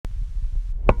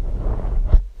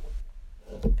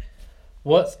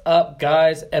What's up,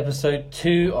 guys? Episode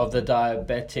 2 of the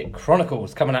Diabetic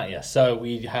Chronicles coming at you. So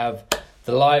we have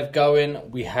the live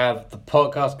going, we have the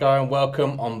podcast going.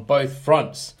 Welcome on both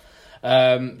fronts.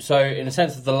 So in the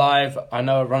sense of the live, I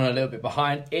know I run a little bit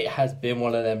behind. It has been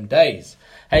one of them days.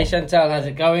 Hey Chantal, how's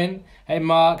it going? Hey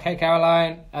Mark, hey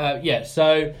Caroline.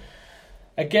 So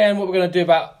again, what we're going to do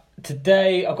about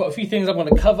today, I've got a few things I'm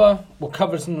going to cover. We'll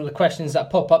cover some of the questions that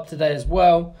pop up today as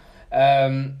well.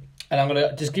 And I'm going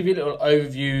to just give you a little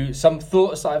overview, some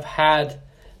thoughts that I've had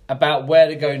about where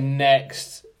to go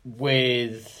next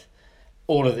with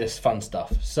all of this fun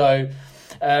stuff. So,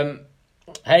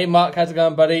 hey Mark, how's it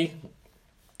going, buddy?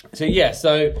 So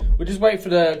we'll just wait for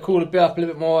the call to build up a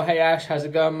little bit more. Hey Ash, how's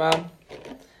it going, man?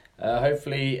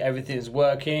 Hopefully everything's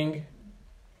working.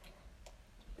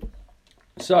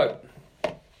 So,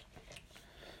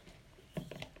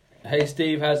 hey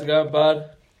Steve, how's it going,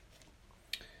 bud?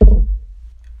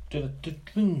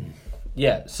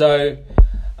 Yeah, so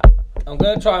I'm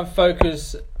going to try and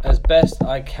focus as best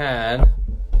I can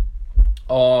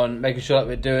on making sure that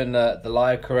we're doing the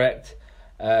live correct,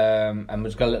 and we're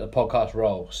just going to let the podcast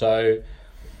roll. So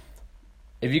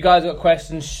if you guys got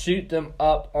questions, shoot them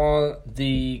up on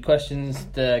the questions,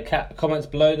 the comments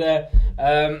below there.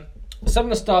 Some of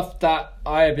the stuff that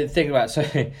I have been thinking about, so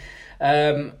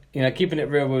keeping it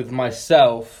real with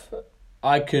myself,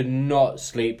 I could not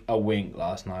sleep a wink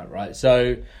last night, right?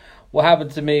 So what happened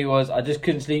to me was I just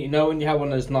couldn't sleep. You know when you have one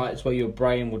of those nights where your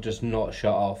brain will just not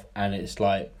shut off and it's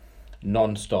like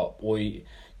non-stop, or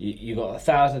you got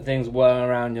 1,000 things whirling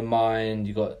around your mind,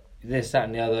 you got this, that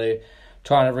and the other,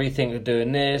 trying to rethink of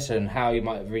doing this and how you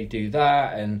might redo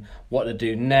that and what to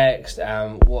do next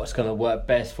and what's going to work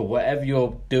best for whatever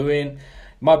you're doing.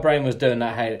 My brain was doing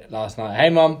that last night. Hey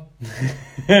Mum.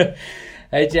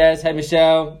 Hey Jess, hey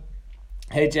Michelle.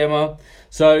 Hey Gemma.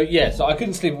 So I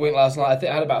couldn't sleep a wink last night. I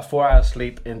think I had about 4 hours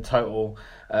sleep in total,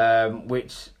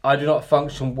 which I do not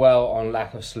function well on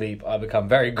lack of sleep. I become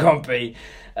very grumpy.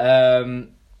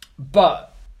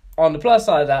 But on the plus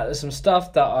side of that, there's some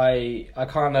stuff that I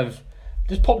kind of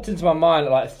just popped into my mind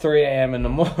at like 3 a.m. in the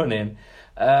morning.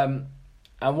 And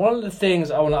one of the things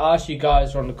I want to ask you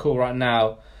guys who are on the call right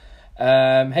now,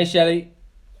 hey Shelley,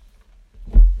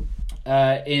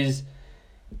 is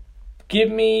give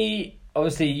me...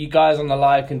 Obviously, you guys on the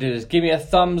live can do this. Give me a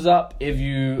thumbs up if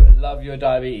you love your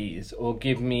diabetes, or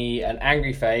give me an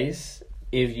angry face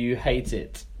if you hate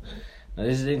it. Now,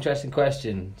 this is an interesting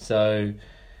question. So,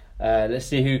 let's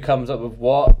see who comes up with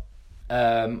what.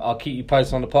 I'll keep you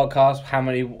posted on the podcast.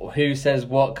 Who says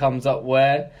what comes up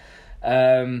where.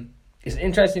 It's an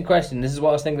interesting question. This is what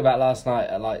I was thinking about last night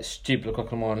at like stupid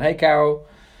o'clock in the morning. Hey, Carol.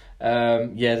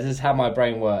 This is how my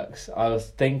brain works. I was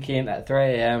thinking at 3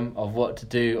 a.m. of what to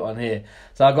do on here.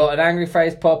 So I got an angry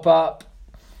face pop up.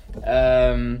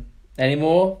 Any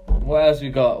more? What else we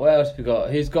got?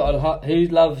 Who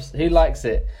likes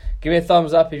it? Give me a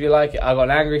thumbs up if you like it. I got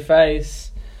an angry face.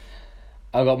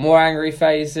 I got more angry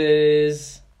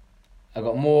faces. I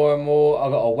got more and more. I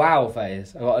got a wow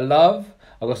face. I got a love.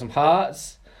 I got some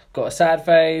hearts. Got a sad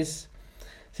face.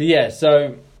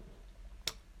 So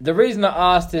the reason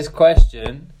I asked this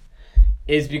question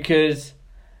is because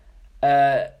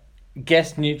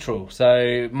guess neutral.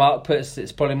 So Mark puts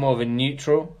it's probably more of a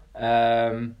neutral.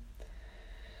 Basically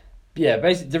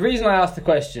the reason I asked the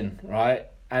question, right,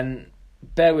 and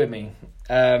bear with me,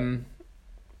 at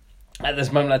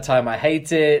this moment in time I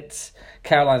hate it.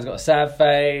 Caroline's got a sad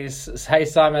face. Hey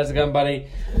Simon, how's it going, buddy?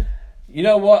 You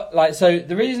know what? So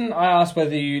the reason I asked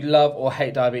whether you love or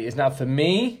hate diabetes, now for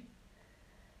me,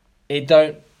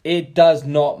 it does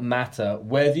not matter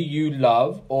whether you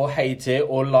love or hate it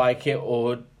or like it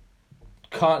or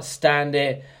can't stand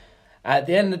it. At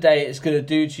the end of the day, it's going to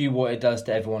do to you what it does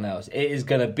to everyone else. It is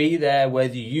going to be there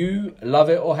whether you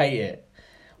love it or hate it.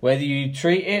 Whether you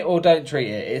treat it or don't treat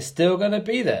it, it's still going to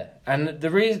be there. And the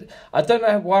reason, I don't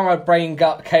know why my brain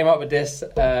came up with this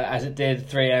as it did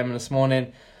 3 a.m. this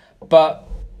morning, but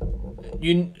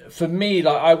for me,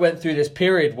 I went through this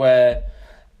period where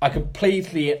I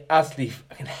completely and utterly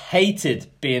fucking hated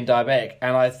being diabetic,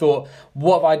 and I thought,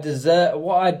 what have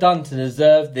I done to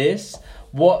deserve this?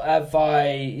 What have have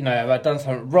I done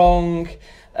something wrong?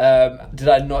 Did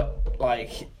I not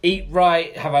eat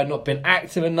right? Have I not been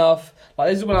active enough?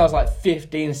 This is when I was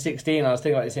 15, 16. I was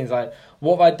thinking about these things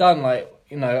what have I done?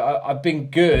 I've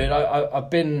been good. I've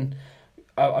been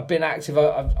active.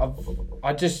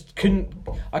 I just couldn't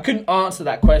answer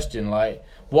that question.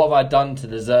 What have I done to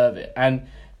deserve it? And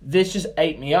this just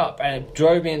ate me up, and it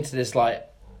drove me into this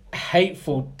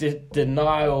hateful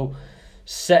denial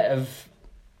set of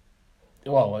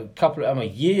a couple of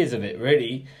years of it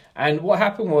really. And what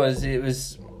happened was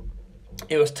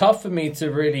it was tough for me to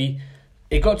really.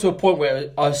 It got to a point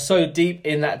where I was so deep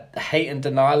in that hate and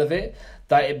denial of it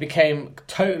that it became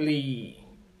totally.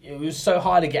 It was so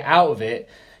hard to get out of it.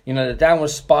 You know, the downward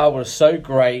spiral was so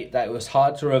great that it was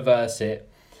hard to reverse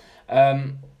it.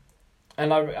 And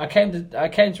I came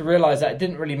to realize that it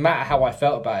didn't really matter how I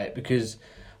felt about it, because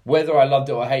whether I loved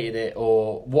it or hated it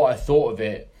or what I thought of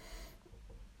it,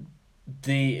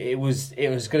 it was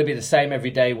going to be the same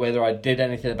every day whether I did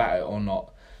anything about it or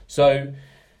not. So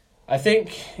I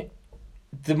think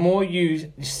the more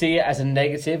you see it as a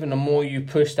negative and the more you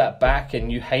push that back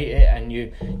and you hate it and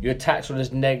you attach all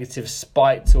this negative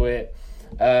spite to it,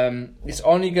 it's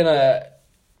only going to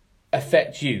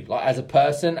affect you, like as a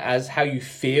person, as how you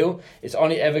feel. It's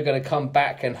only ever going to come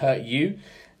back and hurt you.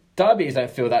 Diabetes don't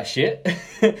feel that shit.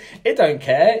 It don't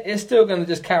care. It's still going to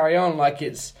just carry on like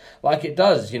it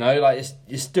does, you know, like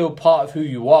it's still part of who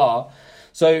you are.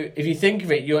 So if you think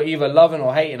of it, you're either loving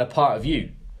or hating a part of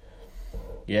you.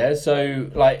 Yeah, so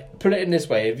like put it in this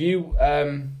way: if you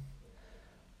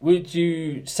would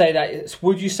you say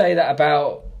that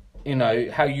about, you know,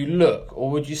 how you look, or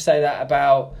would you say that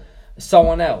about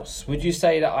someone else? Would you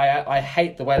say that I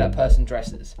hate the way that person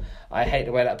dresses, I hate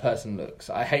the way that person looks,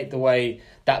 I hate the way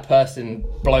that person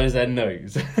blows their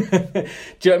nose? Do you know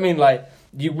what I mean? Like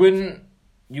you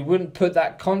wouldn't put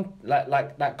that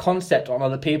that concept on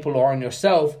other people or on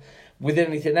yourself with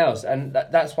anything else. And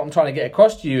that's what I'm trying to get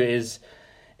across to you is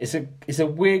it's a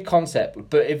weird concept,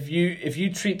 but if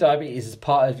you treat diabetes as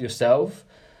part of yourself,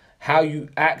 how you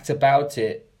act about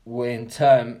it will in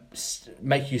turn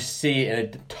make you see it in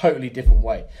a totally different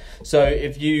way. So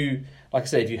if you, like I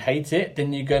said, if you hate it,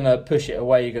 then you're going to push it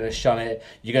away, you're going to shun it,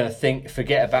 you're going to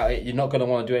forget about it, you're not going to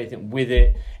want to do anything with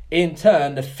it. In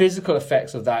turn, the physical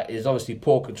effects of that is obviously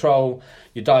poor control.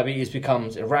 Your diabetes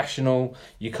becomes irrational.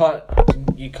 You can't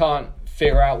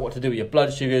figure out what to do with your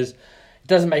blood sugars. It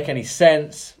doesn't make any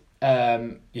sense.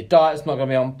 Your diet's not going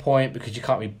to be on point because you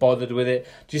can't be bothered with it.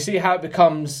 Do you see how it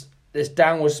becomes this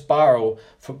downward spiral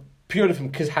purely from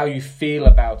because how you feel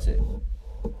about it?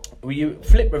 When you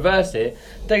reverse it,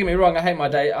 don't get me wrong, I hate my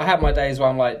day. I have my days where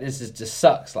I'm like, this is just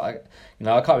sucks. Like, you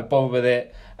know, I can't be bothered with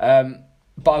it.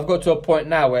 But I've got to a point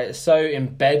now where it's so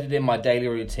embedded in my daily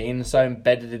routine, so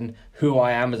embedded in who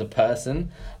I am as a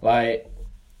person. Like,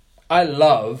 I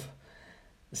love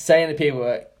saying to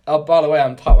people, oh, by the way,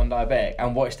 I'm type 1 diabetic,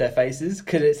 and watch their faces,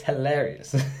 because it's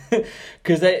hilarious.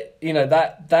 Because they, you know,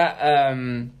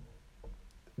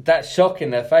 that shock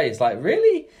in their face, like,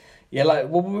 really? Yeah, like,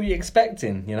 what were you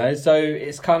expecting? You know, so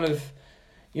it's kind of,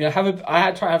 you know, I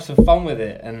had to try to have some fun with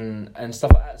it and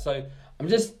stuff like that. So I'm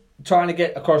just trying to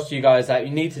get across to you guys that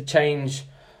you need to change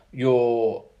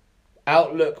your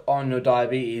outlook on your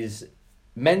diabetes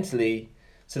mentally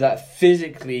so that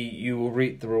physically you will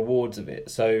reap the rewards of it.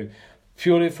 So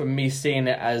purely from me seeing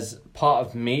it as part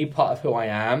of me, part of who I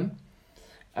am,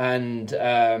 and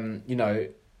you know,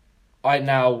 I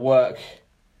now work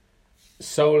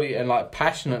solely and like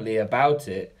passionately about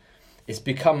it. It's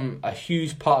become a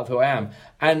huge part of who I am,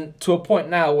 and to a point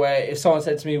now where if someone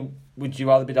said to me, would you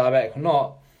rather be diabetic or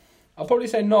not, I'll probably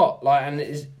say not. Like, and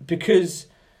it's because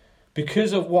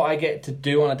of what I get to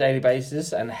do on a daily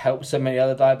basis and help so many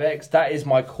other diabetics. That is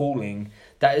my calling.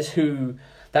 That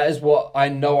is what I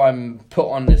know I'm put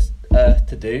on this earth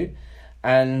to do,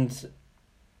 and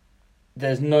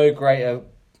there's no greater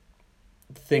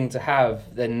thing to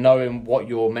have than knowing what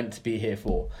you're meant to be here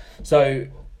for. So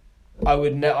I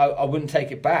wouldn't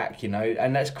take it back, you know,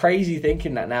 and that's crazy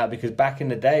thinking that now, because back in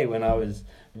the day when I was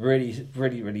really,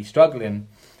 really, really struggling,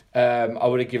 I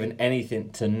would have given anything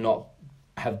to not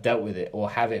have dealt with it or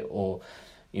have it, or,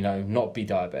 you know, not be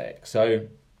diabetic. So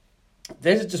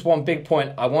this is just one big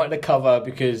point I wanted to cover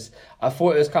because I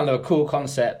thought it was kind of a cool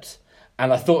concept,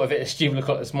 and I thought of it at stupid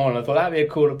o'clock this morning. I thought that'd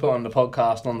be cool to put on the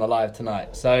podcast and on the live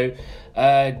tonight. So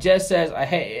Jez says, I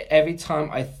hate it every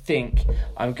time I think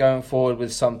I'm going forward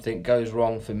with something goes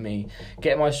wrong for me.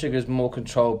 Get my sugars more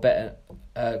controlled, better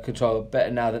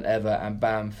now than ever, and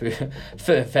bam, food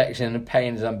infection and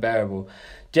pain is unbearable.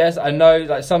 Jess, I know,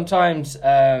 like, sometimes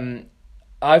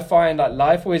I find like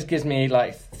life always gives me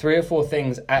like 3 or 4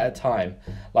 things at a time,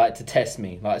 like to test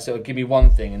me. Like, so it'll give me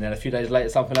one thing, and then a few days later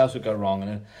something else would go wrong,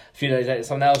 and then a few days later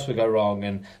something else would go wrong,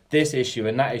 and this issue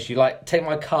and that issue. Like, take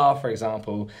my car for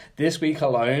example. This week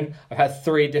alone, I've had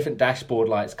 3 different dashboard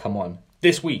lights come on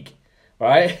this week,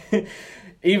 right?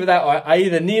 Either that, or I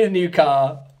either need a new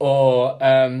car, or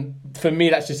for me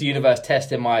that's just the universe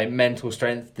testing my mental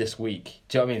strength this week.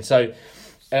 Do you know what I mean? So,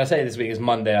 and I say this week is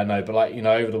Monday, I know, but like, you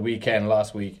know, over the weekend,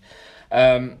 last week.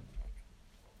 So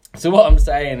what I'm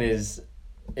saying is,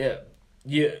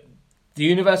 the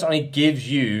universe only gives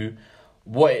you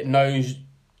what it knows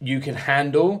you can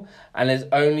handle, and is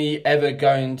only ever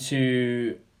going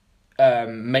to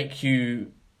make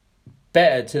you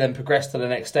better to then progress to the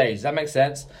next stage. Does that make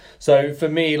sense? So for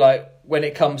me, like when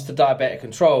it comes to diabetic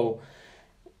control,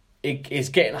 it's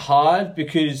getting hard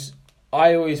because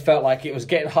I always felt like it was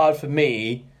getting hard for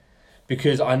me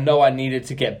because I know I needed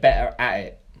to get better at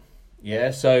it.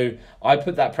 Yeah, so I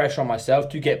put that pressure on myself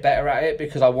to get better at it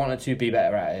because I wanted to be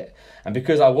better at it. And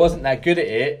because I wasn't that good at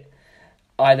it,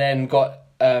 I then got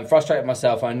frustrated with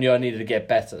myself. I knew I needed to get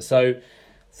better. So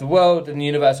the world and the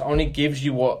universe only gives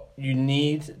you what you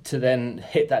need to then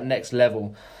hit that next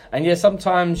level. And yeah,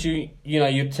 sometimes you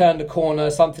turn the corner,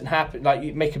 something happens, like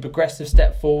you make a progressive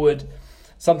step forward,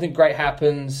 something great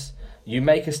happens, you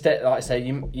make a step, like I say,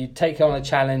 you take on a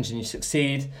challenge and you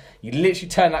succeed, you literally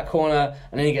turn that corner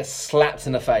and then you get slapped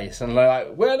in the face and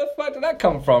like, where the fuck did that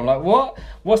come from? Like,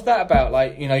 what's that about?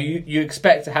 Like, you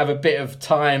expect to have a bit of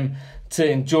time to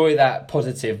enjoy that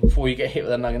positive before you get hit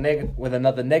with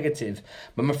another negative.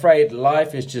 But I'm afraid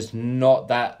life is just not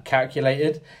that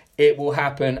calculated. It will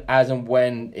happen as and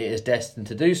when it is destined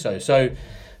to do so. So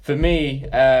for me,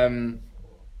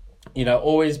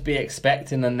 always be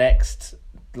expecting the next,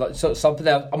 like something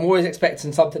else. I'm always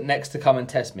expecting something next to come and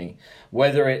test me,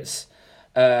 whether it's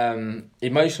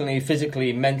emotionally,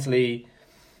 physically, mentally,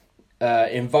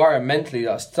 environmentally,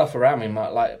 like stuff around me,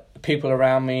 like people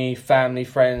around me, family,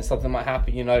 friends, something might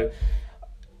happen.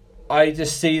 I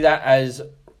just see that as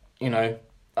a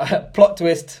plot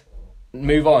twist,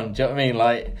 move on. Do you know what I mean?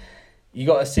 Like, you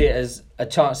got to see it as a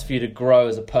chance for you to grow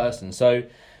as a person. So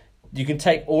you can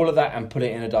take all of that and put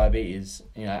it in a diabetes,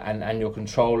 and your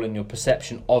control and your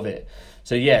perception of it.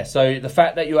 So yeah, so the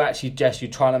fact that you're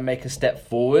trying to make a step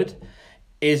forward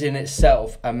is in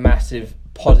itself a massive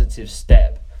positive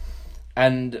step.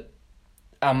 And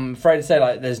I'm afraid to say,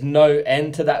 like, there's no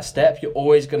end to that step. You're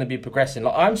always going to be progressing.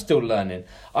 Like, I'm still learning.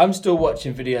 I'm still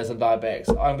watching videos on diabetics.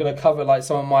 I'm going to cover like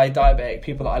some of my diabetic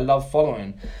people that I love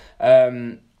following.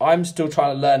 I'm still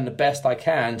trying to learn the best I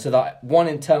can so that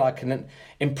in turn I can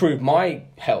improve my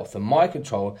health and my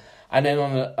control. And then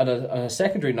on a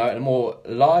secondary note, on a more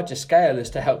larger scale, is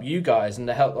to help you guys and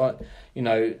to help,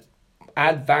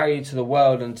 add value to the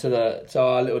world and to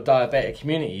our little diabetic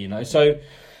community. So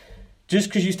just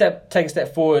because you take a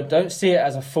step forward, don't see it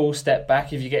as a full step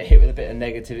back if you get hit with a bit of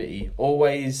negativity.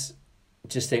 Always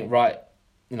just think, right,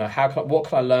 what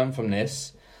can I learn from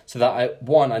this so that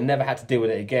I never had to deal with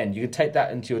it again. You can take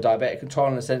that into your diabetic control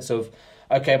in the sense of,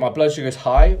 okay, my blood sugar is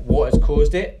high, what has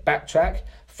caused it? Backtrack,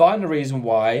 find the reason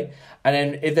why, and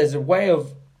then if there's a way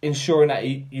of ensuring that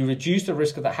you reduce the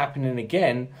risk of that happening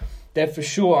again, then for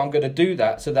sure I'm going to do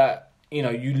that so that,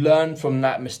 you learn from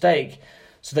that mistake.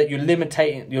 So that you're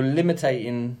limiting,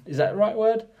 is that the right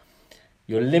word?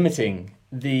 You're limiting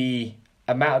the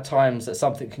amount of times that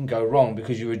something can go wrong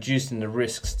because you're reducing the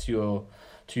risks to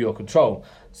your control.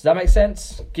 Does that make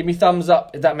sense? Give me thumbs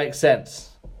up if that makes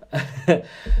sense.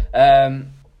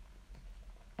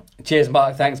 Cheers,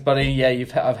 Mark. Thanks, buddy. Yeah,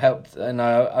 I've helped. I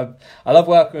love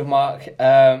working with Mark.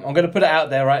 I'm going to put it out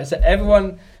there, right? So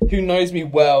everyone who knows me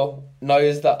well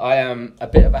knows that I am a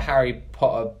bit of a Harry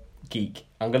Potter geek.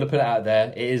 I'm going to put it out there.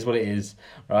 It is what it is,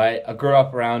 right? I grew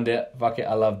up around it. Fuck it,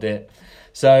 I loved it.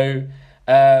 So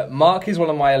Mark is one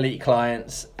of my elite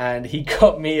clients, and he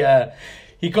got me a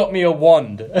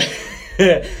wand.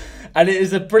 And it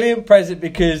is a brilliant present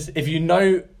because if you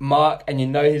know Mark and you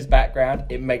know his background,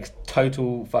 it makes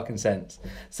total fucking sense.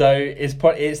 So it's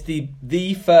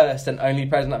the first and only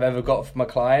present I've ever got from a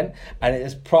client, and it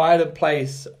is pride and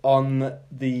place on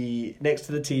the next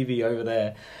to the TV over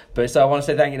there. But so I want to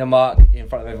say thank you to Mark in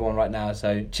front of everyone right now.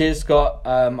 So cheers, Scott.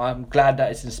 I'm glad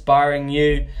that it's inspiring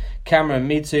you. Cameron,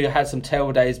 me too. Had some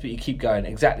terrible days, but you keep going.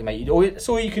 Exactly, mate. That's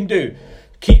all you can do.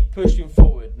 Keep pushing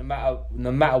forward, no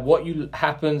matter what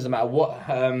happens, no matter what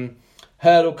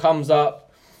hurdle comes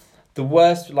up. The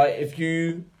worst, like if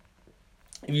you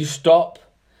stop,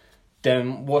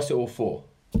 then what's it all for?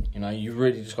 You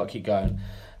really just got to keep going.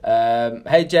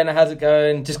 Hey Jenna, how's it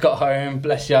going? Just got home.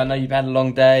 Bless you. I know you've had a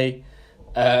long day.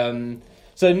 So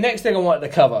next thing I wanted to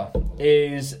cover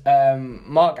is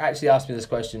Mark actually asked me this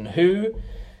question: who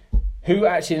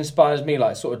actually inspires me,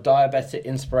 like sort of diabetic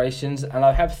inspirations? And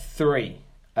I have three.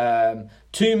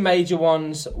 Two major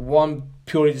ones, one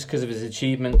purely just because of his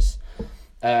achievements,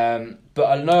 but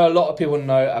I know a lot of people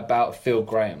know about Phil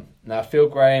Graham. Now, Phil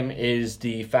Graham is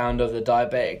the founder of the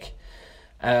Diabetic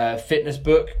Fitness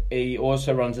book. He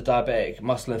also runs the Diabetic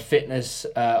Muscle and Fitness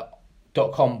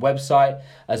 .com website,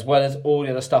 as well as all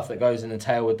the other stuff that goes in the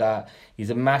tail with that. He's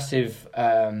a massive,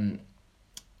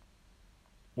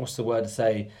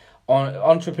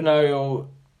 entrepreneurial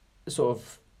sort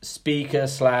of speaker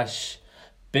slash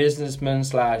businessman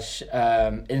slash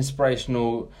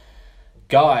inspirational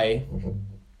guy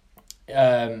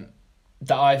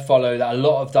that I follow, that a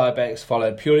lot of diabetics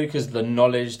follow, purely because of the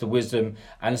knowledge, the wisdom,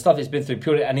 and the stuff he's been through.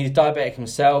 Purely, and he's diabetic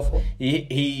himself.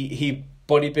 He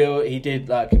bodybuild. He did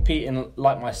competing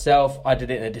like myself. I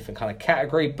did it in a different kind of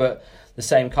category, but the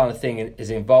same kind of thing is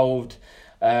involved.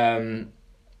 So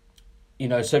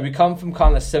we come from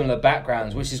kind of similar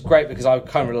backgrounds, which is great because I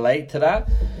kind of relate to that.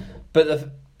 But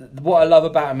what I love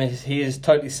about him is he is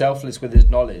totally selfless with his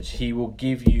knowledge. He will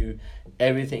give you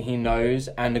everything he knows,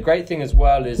 and the great thing as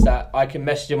well is that I can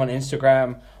message him on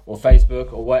Instagram or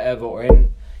Facebook or whatever, or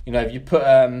if you put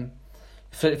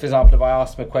for example, if I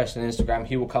ask him a question on Instagram,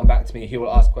 he will come back to me, he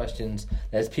will ask questions.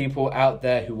 There's people out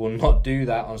there who will not do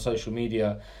that on social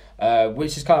media,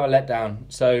 which is kind of a letdown.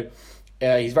 So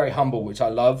he's very humble, which I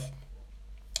love.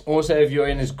 Also, if you're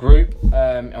in his group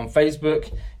on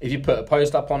Facebook, if you put a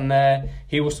post up on there,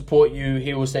 he will support you.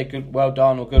 He will say good, well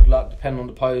done, or good luck, depending on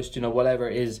the post, whatever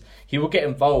it is. He will get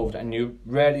involved, and you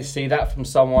rarely see that from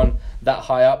someone that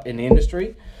high up in the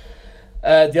industry.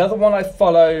 The other one I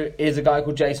follow is a guy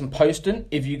called Jason Poston.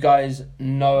 If you guys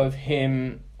know of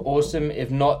him, awesome.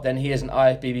 If not, then he is an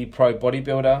IFBB pro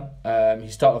bodybuilder. He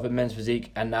started off at men's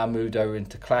physique and now moved over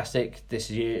into classic.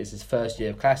 This year is his first year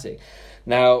of classic.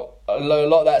 Now, a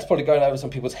lot of that's probably going over some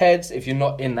people's heads if you're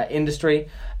not in that industry.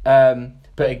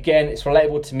 But again, it's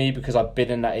relatable to me because I've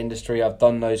been in that industry. I've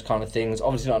done those kind of things.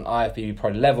 Obviously not an IFBB pro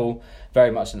level,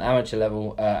 very much an amateur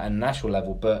level and national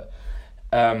level. But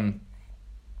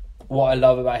what I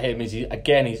love about him is, he's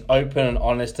open and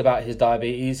honest about his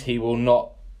diabetes. He will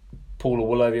not pull the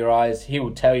wool over your eyes. He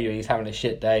will tell you he's having a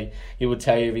shit day. He will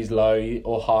tell you if he's low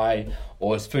or high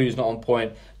or his food's not on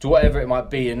point, to whatever it might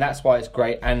be. And that's why it's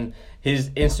great. And his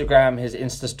Instagram, his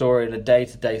Insta story, and the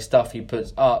day-to-day stuff he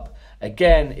puts up,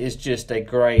 again, is just a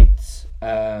great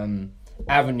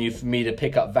avenue for me to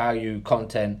pick up value,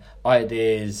 content,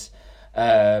 ideas.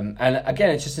 And again,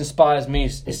 it just inspires me.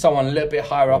 Is someone a little bit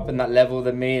higher up in that level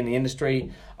than me in the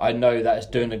industry, I know that it's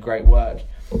doing a great work.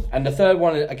 And the third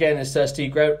one, again, is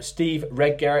Steve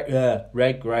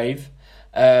Redgrave.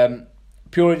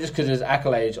 Purely just because of his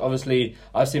accolades. Obviously,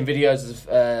 I've seen videos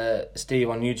of Steve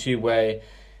on YouTube where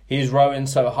he's rowing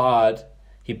so hard,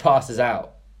 he passes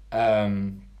out,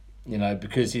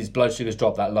 because his blood sugars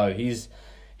drop that low. His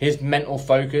mental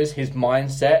focus, his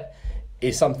mindset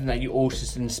is something that you all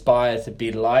should inspire to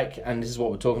be like. And this is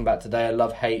what we're talking about today. I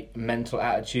love, hate, mental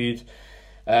attitude.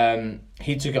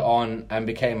 He took it on and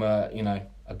became a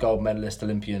gold medalist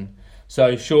Olympian.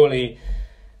 So surely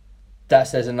that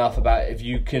says enough about if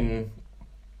you can.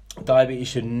 Diabetes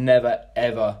should never,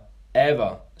 ever,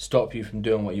 ever stop you from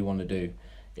doing what you want to do.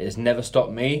 It has never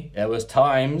stopped me. There was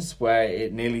times where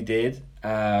it nearly did,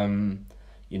 but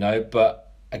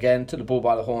again, took the bull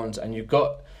by the horns. And you've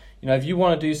got, if you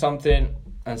want to do something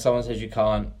and someone says you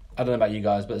can't, I don't know about you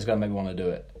guys, but it's going to make me want to do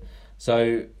it.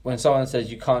 So when someone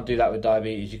says you can't do that with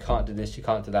diabetes, you can't do this, you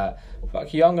can't do that,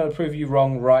 fuck you, I'm going to prove you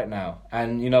wrong right now.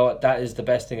 And you know what? That is the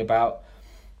best thing about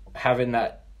having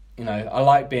that. I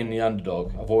like being the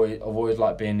underdog. I've always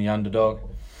liked being the underdog,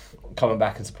 coming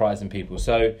back and surprising people.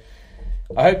 So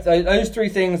I hope those three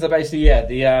things are basically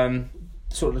the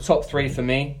sort of the top three for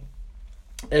me.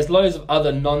 There's loads of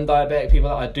other non-diabetic people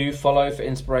that I do follow for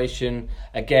inspiration,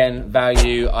 again,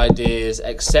 value, ideas,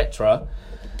 etc.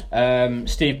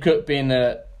 Steve Cook being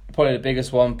probably the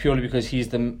biggest one, purely because he's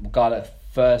the guy that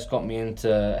first got me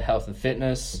into health and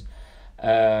fitness.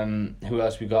 Who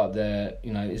else we got there?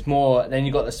 It's more. Then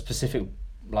you got the specific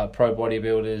like pro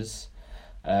bodybuilders,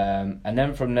 and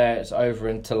then from there it's over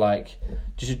into like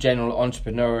just a general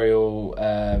entrepreneurial,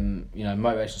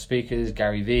 motivational speakers,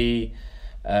 Gary Vee,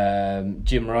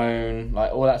 Jim Rohn,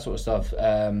 like all that sort of stuff.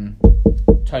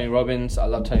 Tony Robbins, I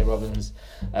love Tony Robbins.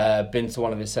 Been to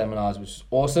one of his seminars, which is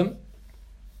awesome.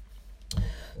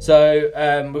 So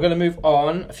we're going to move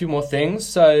on. A few more things.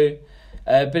 So.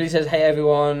 Billy says, hey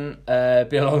everyone,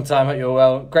 been a long time, hope you're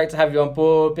well. Great to have you on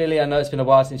board, Billy. I know it's been a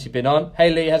while since you've been on.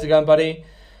 Hey Lee, how's it going, buddy?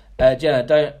 Jenna,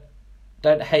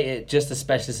 don't hate it, just the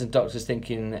specialists and doctors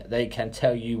thinking they can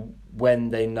tell you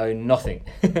when they know nothing.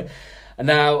 And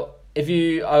now, I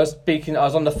was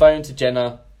on the phone to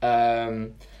Jenna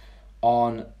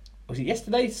on, was it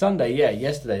yesterday? Sunday, yeah,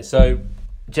 yesterday. So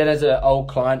Jenna's an old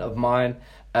client of mine.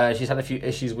 She's had a few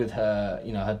issues with her,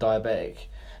 her diabetic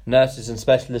nurses and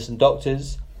specialists and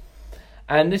doctors.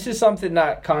 And this is something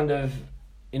that kind of,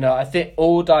 I think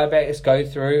all diabetics go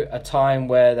through a time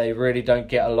where they really don't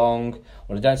get along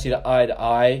or they don't see the eye to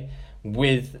eye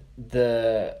with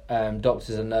the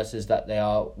doctors and nurses that they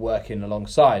are working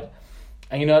alongside.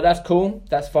 And that's cool,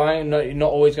 that's fine. No, you're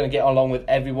not always going to get along with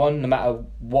everyone, no matter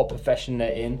what profession they're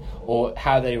in or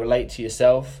how they relate to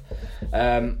yourself.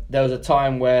 There was a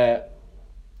time where,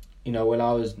 when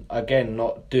I was, again,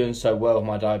 not doing so well with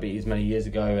my diabetes many years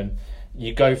ago, and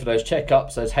you go for those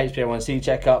checkups, those HbA1c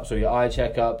checkups or your eye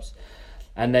checkups,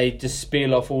 and they just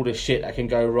spiel off all the shit that can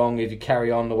go wrong if you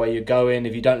carry on the way you're going.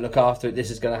 If you don't look after it, this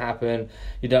is going to happen.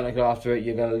 You don't look after it,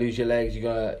 you're going to lose your legs,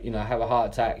 you're going to, have a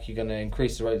heart attack, you're going to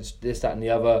increase the rate, this, that, and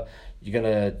the other. You're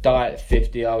going to die at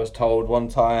 50, I was told one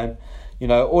time.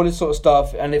 All this sort of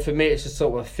stuff. And for me, it's just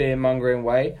sort of a fear-mongering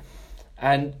way.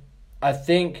 And I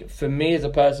think for me as a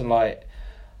person, like,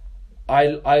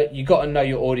 you got to know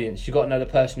your audience. You got to know the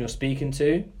person you're speaking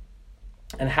to,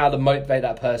 and how to motivate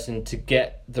that person to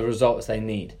get the results they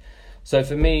need. So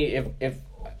for me, if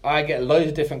I get loads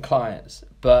of different clients,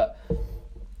 but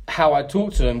how I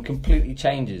talk to them completely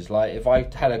changes. Like if I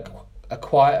had a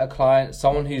quieter client,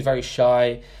 someone who's very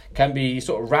shy, can be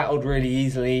sort of rattled really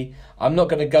easily, I'm not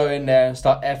going to go in there and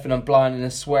start effing and blinding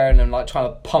and swearing and like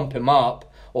trying to pump him up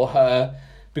or her,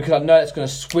 because I know it's going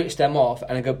to switch them off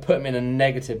and it's going to put them in a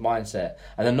negative mindset,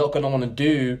 and they're not going to want to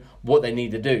do what they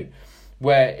need to do.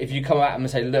 Where if you come at them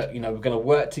and say, look, we're going to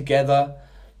work together,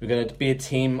 we're going to be a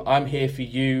team, I'm here for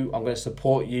you, I'm going to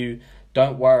support you,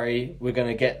 don't worry, we're going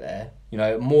to get there.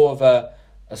 More of a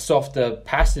softer,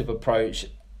 passive approach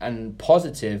and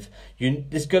positive,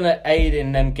 it's going to aid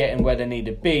in them getting where they need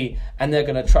to be, and they're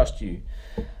going to trust you.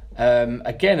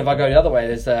 Again, if I go the other way,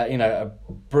 there's a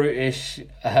brutish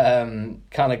kind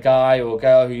of guy or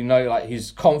girl who like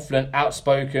who's confident,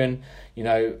 outspoken,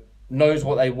 knows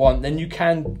what they want, then you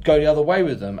can go the other way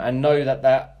with them and know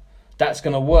that's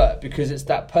going to work, because it's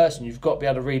that person. You've got to be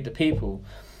able to read the people.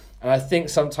 And I think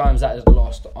sometimes that is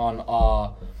lost on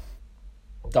our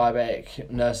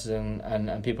diabetic nurses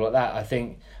and people like that. I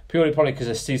think purely probably because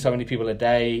I see so many people a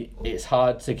day, it's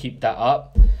hard to keep that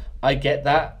up. I get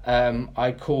that.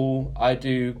 I call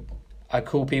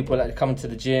people that come to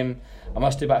the gym. I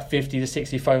must do about 50 to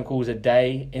 60 phone calls a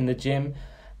day in the gym.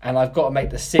 And I've got to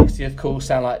make the 60th call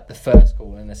sound like the first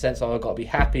call, in the sense of I've got to be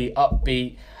happy,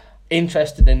 upbeat,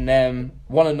 interested in them,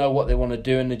 want to know what they want to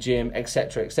do in the gym,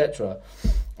 etc., etc.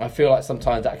 I feel like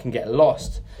sometimes that can get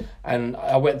lost. And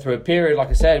I went through a period, like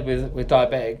I said, with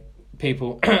diabetic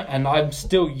people, and I'm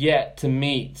still yet to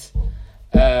meet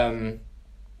a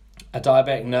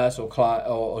diabetic nurse or client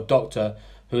or doctor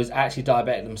who is actually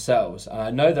diabetic themselves. And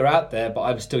I know they're out there, but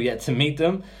I'm still yet to meet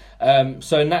them.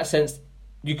 So in that sense,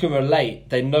 you can relate.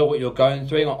 They know what you're going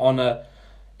through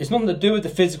it's nothing to do with the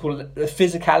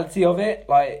physicality of it.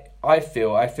 Like I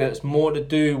feel it's more to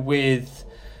do with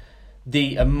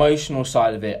the emotional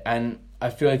side of it. And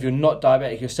I feel if you're not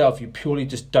diabetic yourself, you purely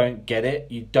just don't get it.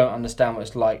 You don't understand what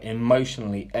it's like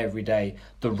emotionally every day.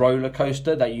 The roller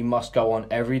coaster that you must go on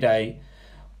every day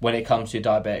when it comes to your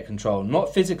diabetic control.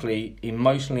 Not physically,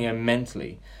 emotionally and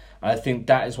mentally. And I think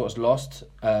that is what's lost.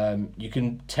 You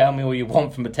can tell me all you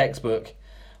want from a textbook,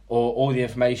 or all the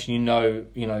information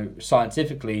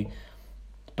scientifically,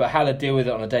 but how to deal with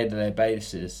it on a day-to-day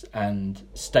basis and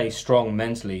stay strong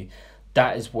mentally,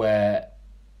 that is where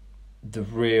the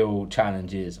real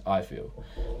challenge is, I feel.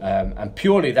 And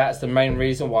purely that's the main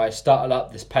reason why I started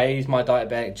up this page, My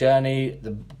Diabetic Journey,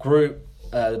 the group,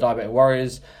 the Diabetic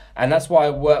Warriors, and that's why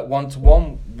I work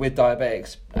one-to-one with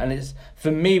diabetics. And it's,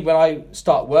 for me, when I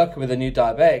start working with a new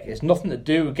diabetic, it's nothing to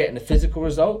do with getting a physical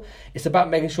result. It's about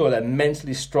making sure they're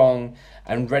mentally strong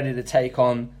and ready to take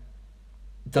on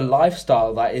the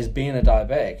lifestyle that is being a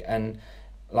diabetic. And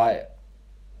like,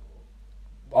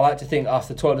 I like to think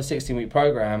after 12 to 16 week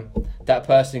program, that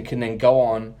person can then go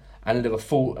on and live a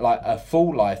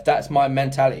full life. That's my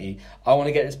mentality. I want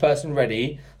to get this person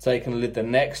ready so they can live the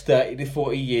next 30 to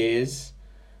 40 years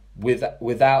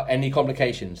without any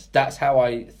complications. That's how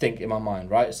I think in my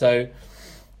mind, right? So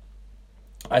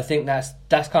I think that's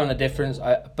kind of the difference.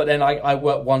 But then I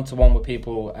work one-to-one with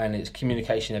people, and it's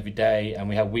communication every day, and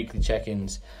we have weekly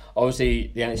check-ins.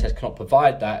 Obviously, the NHS cannot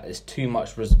provide that. It's too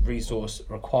much resource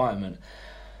requirement.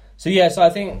 So I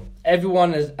think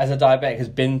everyone as a diabetic has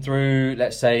been through,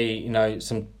 let's say,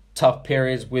 some tough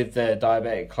periods with their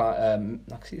diabetic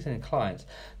clients,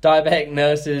 diabetic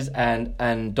nurses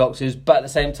and doctors, but at the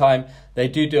same time, they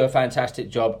do a fantastic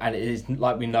job, and it is,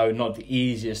 like we know, not the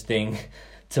easiest thing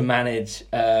to manage,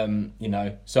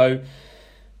 So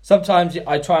sometimes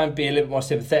I try and be a little bit more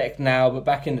sympathetic now, but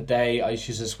back in the day, I used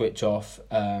to switch off.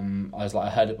 I was like,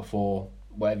 I heard it before,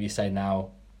 whatever you say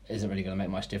now isn't really going to make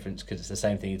much difference, because it's the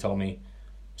same thing you told me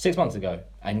 6 months ago.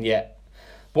 And yet,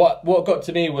 what got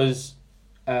to me was,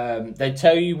 they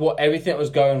tell you everything was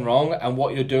going wrong and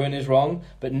what you're doing is wrong,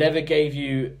 but never gave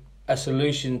you a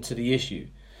solution to the issue.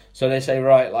 So they say,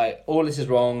 right, like, all this is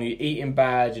wrong, you're eating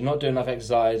bad, you're not doing enough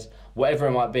exercise, whatever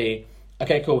it might be.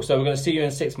 Okay, cool, so we're going to see you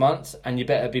in 6 months, and you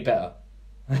better be better.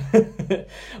 Like,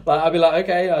 I'd be like,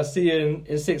 okay, I'll see you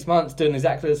in 6 months doing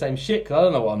exactly the same shit, because I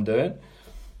don't know what I'm doing.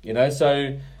 You know,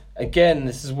 so, again,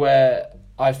 this is where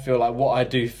I feel like what I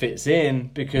do fits in,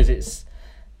 because it's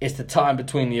the time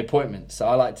between the appointments. So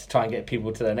I like to try and get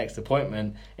people to their next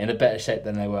appointment in a better shape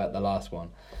than they were at the last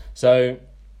one. So,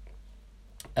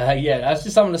 that's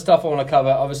just some of the stuff I want to cover.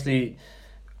 Obviously,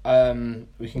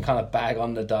 we can kind of bag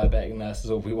on the diabetic nurses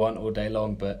all we want all day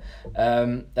long, but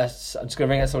I'm just going to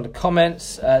bring out some of the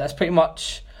comments. That's pretty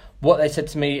much what they said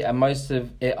to me, and most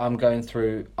of it I'm going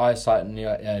through eyesight and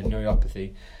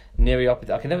neuropathy.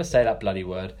 I can never say that bloody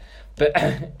word. But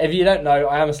if you don't know,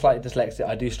 I am slightly dyslexic.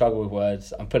 I do struggle with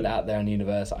words. I'm putting it out there in the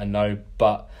universe, I know,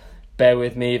 but bear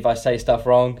with me if I say stuff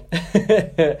wrong.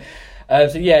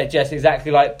 Jess,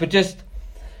 exactly like, but just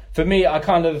for me, I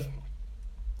kind of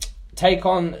take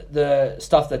on the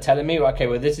stuff they're telling me. Okay,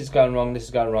 well, this is going wrong,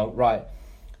 right.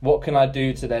 What can I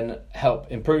do to then help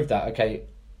improve that? Okay,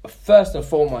 first and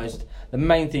foremost, the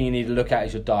main thing you need to look at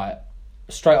is your diet.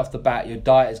 Straight off the bat, your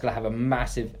diet is going to have a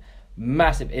massive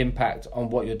impact on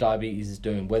what your diabetes is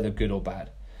doing, whether good or bad.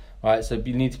 Right, so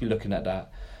you need to be looking at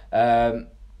that.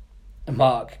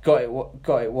 Mark, got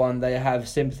it one. They have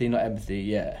sympathy, not empathy.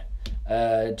 Yeah.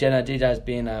 Jenna, DJ has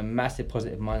been a massive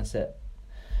positive mindset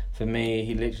for me.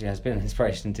 He literally has been an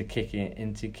inspiration to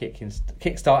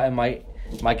kickstarting my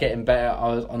getting better.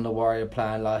 I was on the Warrior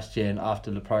Plan last year, and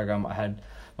after the program, I had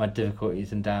my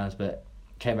difficulties and downs, but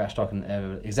came back strong.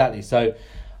 Exactly. So,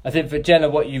 I think for Jenna,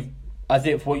 what you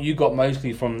got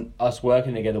mostly from us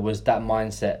working together was that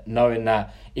mindset, knowing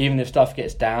that even if stuff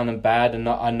gets down and bad, and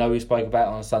I know we spoke about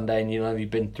it on Sunday, and you know you've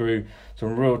been through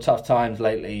some real tough times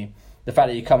lately, the fact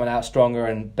that you're coming out stronger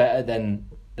and better than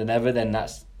ever, then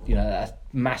that's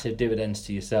massive dividends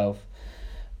to yourself.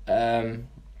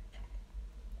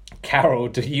 Carol,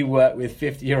 do you work with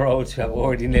 50-year-olds who have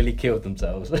already nearly killed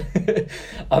themselves?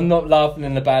 I'm not laughing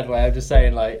in a bad way. I'm just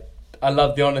saying, like, I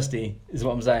love the honesty, is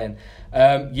what I'm saying.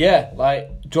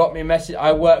 Drop me a message.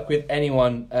 I work with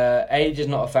anyone. Age is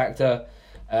not a factor.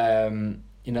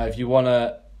 If you want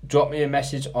to drop me a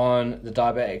message on the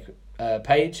diabetic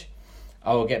page,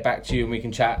 I will get back to you and we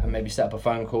can chat and maybe set up a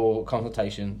phone call,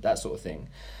 consultation, that sort of thing.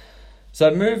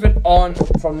 So moving on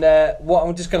from there, what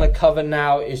I'm just going to cover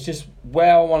now is just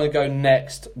where I want to go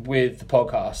next with the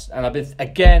podcast. And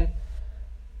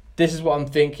this is what I'm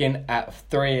thinking at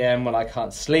 3 a.m. when I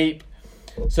can't sleep.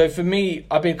 So for me,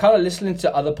 I've been kind of listening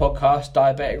to other podcasts,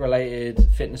 diabetic related,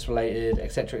 fitness related,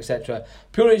 etc.,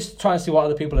 purely just trying to see what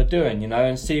other people are doing,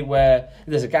 and see where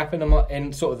there's a gap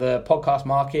in sort of the podcast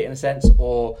market in a sense,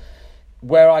 or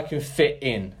where I can fit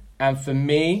in. And for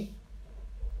me,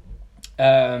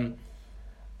 I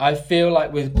feel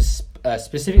like with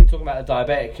specifically talking about the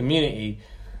diabetic community,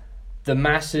 the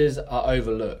masses are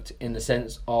overlooked in the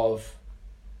sense of,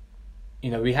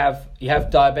 you have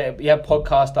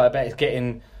podcast diabetics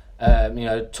getting,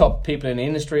 top people in the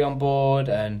industry on board,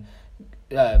 and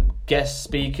guest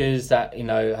speakers that,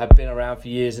 have been around for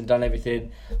years and done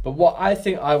everything. But what I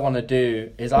think I want to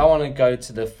do is I want to go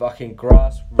to the fucking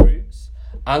grassroots,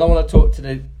 and I want to talk to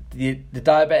the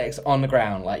diabetics on the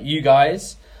ground, like you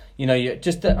guys. You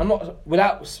just, I'm not,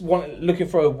 looking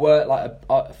for a word,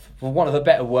 for want of a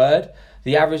better word,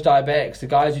 the average diabetics, the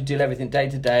guys who deal everything day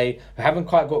to day, who haven't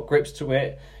quite got grips to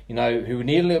it, who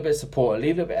need a little bit of support, a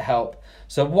little bit of help.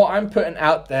 So what I'm putting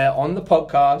out there on the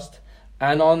podcast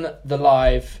and on the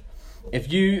live,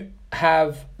 if you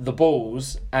have the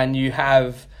balls and you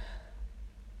have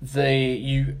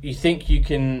you think you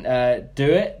can do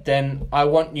it, then I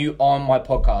want you on my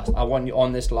podcast. I want you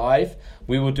on this live.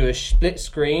 We will do a split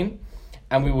screen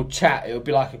and we will chat. It will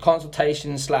be like a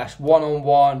consultation /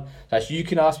 one-on-one. You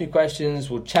can ask me questions.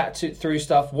 We'll chat through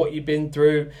stuff, what you've been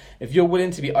through. If you're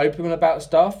willing to be open about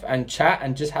stuff and chat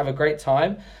and just have a great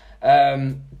time,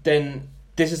 then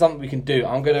this is something we can do.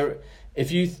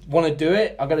 If you want to do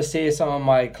it, I'm going to see if some of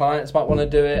my clients might want to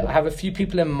do it. I have a few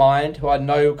people in mind who I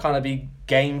know kind of be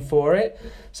game for it.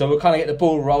 So we'll kind of get the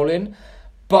ball rolling.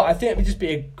 But I think it would just be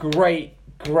a great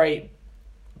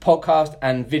podcast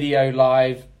and video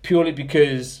live, purely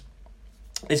because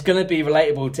it's going to be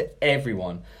relatable to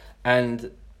everyone.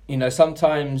 And,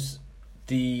 sometimes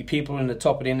the people in the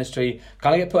top of the industry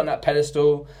kind of get put on that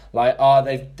pedestal, like,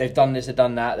 they've done this, they've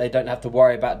done that. They don't have to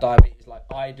worry about diabetes like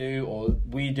I do or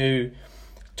we do.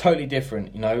 Totally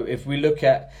different. If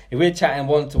we're chatting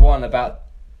one-to-one about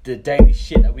the daily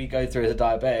shit that we go through as a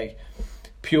diabetic,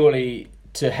 purely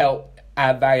to help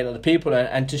add value to other people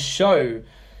and to show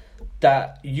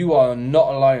that you are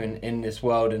not alone in this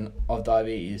world of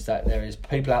diabetes, that there is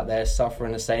people out there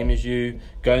suffering the same as you,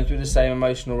 going through the same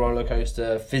emotional roller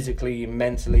coaster, physically,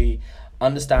 mentally,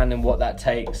 understanding what that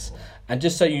takes, and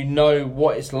just so you know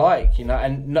what it's like, you know,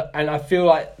 and I feel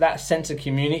like that sense of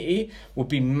community would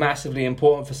be massively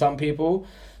important for some people.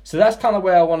 So that's kind of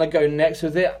where I want to go next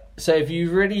with it. So if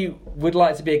you really would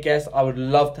like to be a guest, I would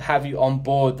love to have you on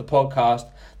board the podcast,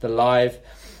 the live.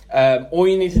 All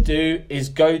you need to do is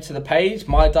go to the page,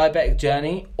 My Diabetic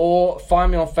Journey, or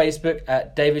find me on Facebook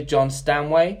at David John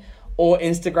Stanway, or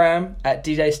Instagram at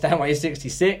DJ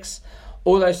Stanway66.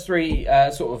 All those three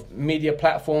sort of media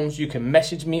platforms you can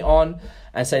message me on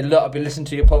and say, look, I've been listening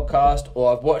to your podcast,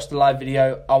 or I've watched the live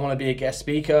video, I want to be a guest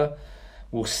speaker.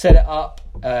 We'll set it up.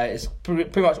 It's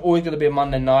pretty much always going to be a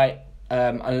Monday night,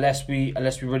 unless we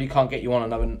really can't get you on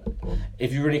another.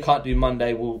 If you really can't do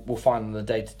Monday, we'll find another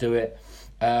day to do it.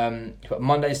 But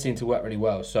Mondays seem to work really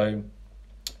well, so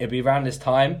it'll be around this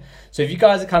time. So if you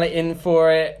guys are kind of in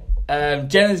for it,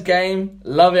 Jenna's game,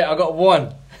 love it. I got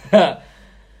one.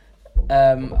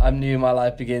 I'm new. My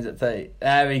life begins at 30.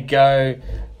 There we go.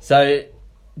 So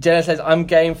Jenna says I'm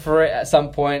game for it at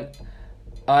some point.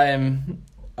 I'm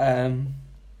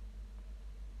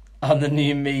the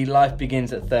new me. Life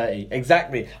begins at 30.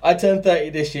 Exactly. I turned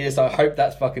 30 this year, so I hope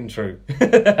that's fucking true.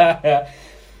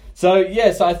 So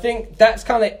yeah, so I think that's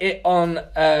kind of it on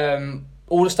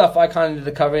all the stuff I kind of did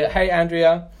to cover it. Hey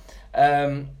Andrea,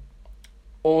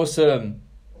 awesome.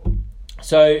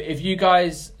 So if you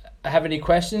guys have any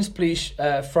questions, please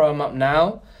throw them up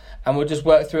now, and we'll just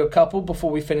work through a couple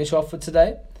before we finish off for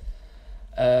today.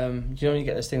 You know when you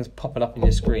get those things popping up on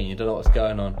your screen, you don't know what's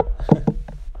going on.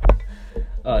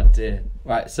 Oh dear.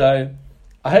 Right, so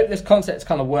I hope this concept's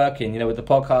kind of working, you know, with the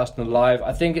podcast and the live.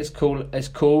 I think it's cool. It's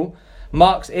cool.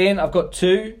 Mark's in. I've got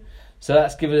 2, so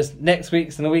that's given us next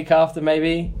week's and the week after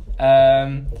maybe.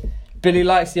 Billy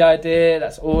likes the idea.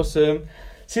 That's awesome.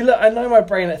 See, look, I know my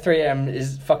brain at 3 a.m.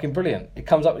 is fucking brilliant. It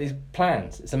comes up with these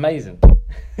plans. It's amazing.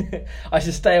 I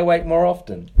should stay awake more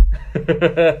often.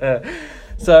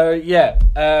 So yeah,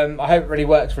 I hope it really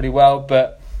works really well.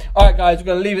 But all right, guys, we're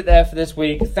going to leave it there for this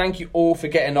week. Thank you all for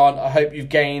getting on. I hope you've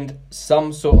gained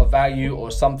some sort of value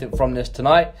or something from this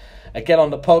tonight. Again, on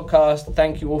the podcast,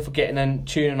 thank you all for getting in,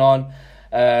 tuning on,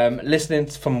 listening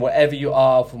from wherever you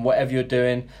are, from whatever you're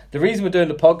doing. The reason we're doing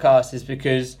the podcast is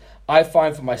because I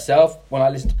find for myself, when I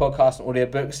listen to podcasts and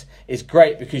audiobooks, it's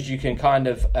great because you can kind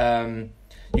of,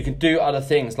 you can do other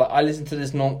things. Like I listen to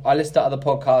other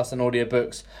podcasts and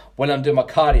audiobooks when I'm doing my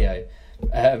cardio,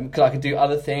 because I can do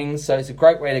other things. So it's a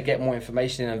great way to get more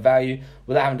information and value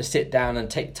without having to sit down and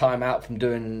take time out from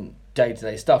doing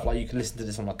day-to-day stuff. Like you can listen to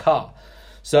this on my car.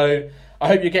 So I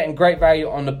hope you're getting great value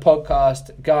on the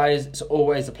podcast, guys. It's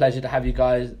always a pleasure to have you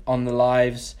guys on the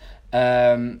lives.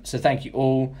 So thank you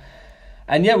all.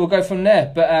 And yeah, we'll go from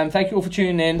there. But thank you all for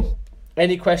tuning in.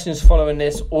 Any questions following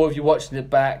this, or if you're watching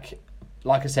it back,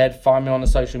 like I said, find me on the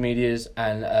social medias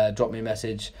and drop me a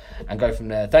message and go from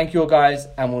there. Thank you all, guys,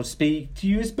 and we'll speak to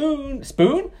you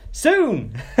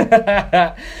soon. All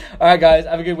right, guys,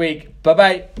 have a good week.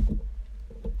 Bye-bye.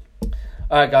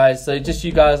 All right, guys, so just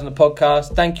you guys on the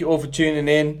podcast. Thank you all for tuning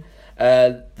in.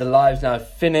 The live's now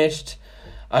finished.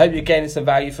 I hope you're gaining some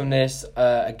value from this.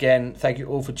 Again, thank you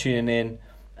all for tuning in.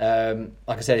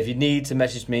 Like I said, if you need to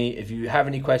message me, if you have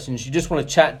any questions, you just want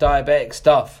to chat diabetic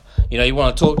stuff, you know, you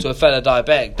want to talk to a fellow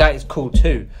diabetic, that is cool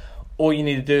too. All you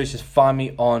need to do is just find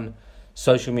me on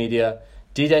social media.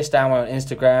 DJ Stanway on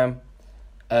Instagram.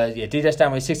 DJ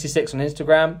Stanway 66 on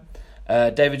Instagram.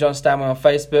 David John Stanway on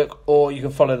Facebook, or you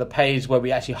can follow the page where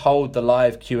we actually hold the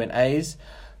live Q&As.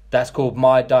 That's called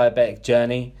My Diabetic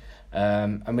Journey.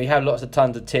 And we have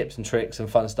tons of tips and tricks and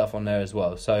fun stuff on there as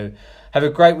well. So have a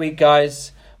great week,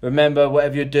 guys. Remember,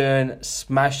 whatever you're doing,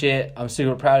 smash it. I'm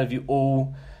super proud of you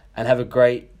all, and have a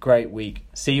great, great week.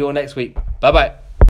 See you all next week. Bye-bye.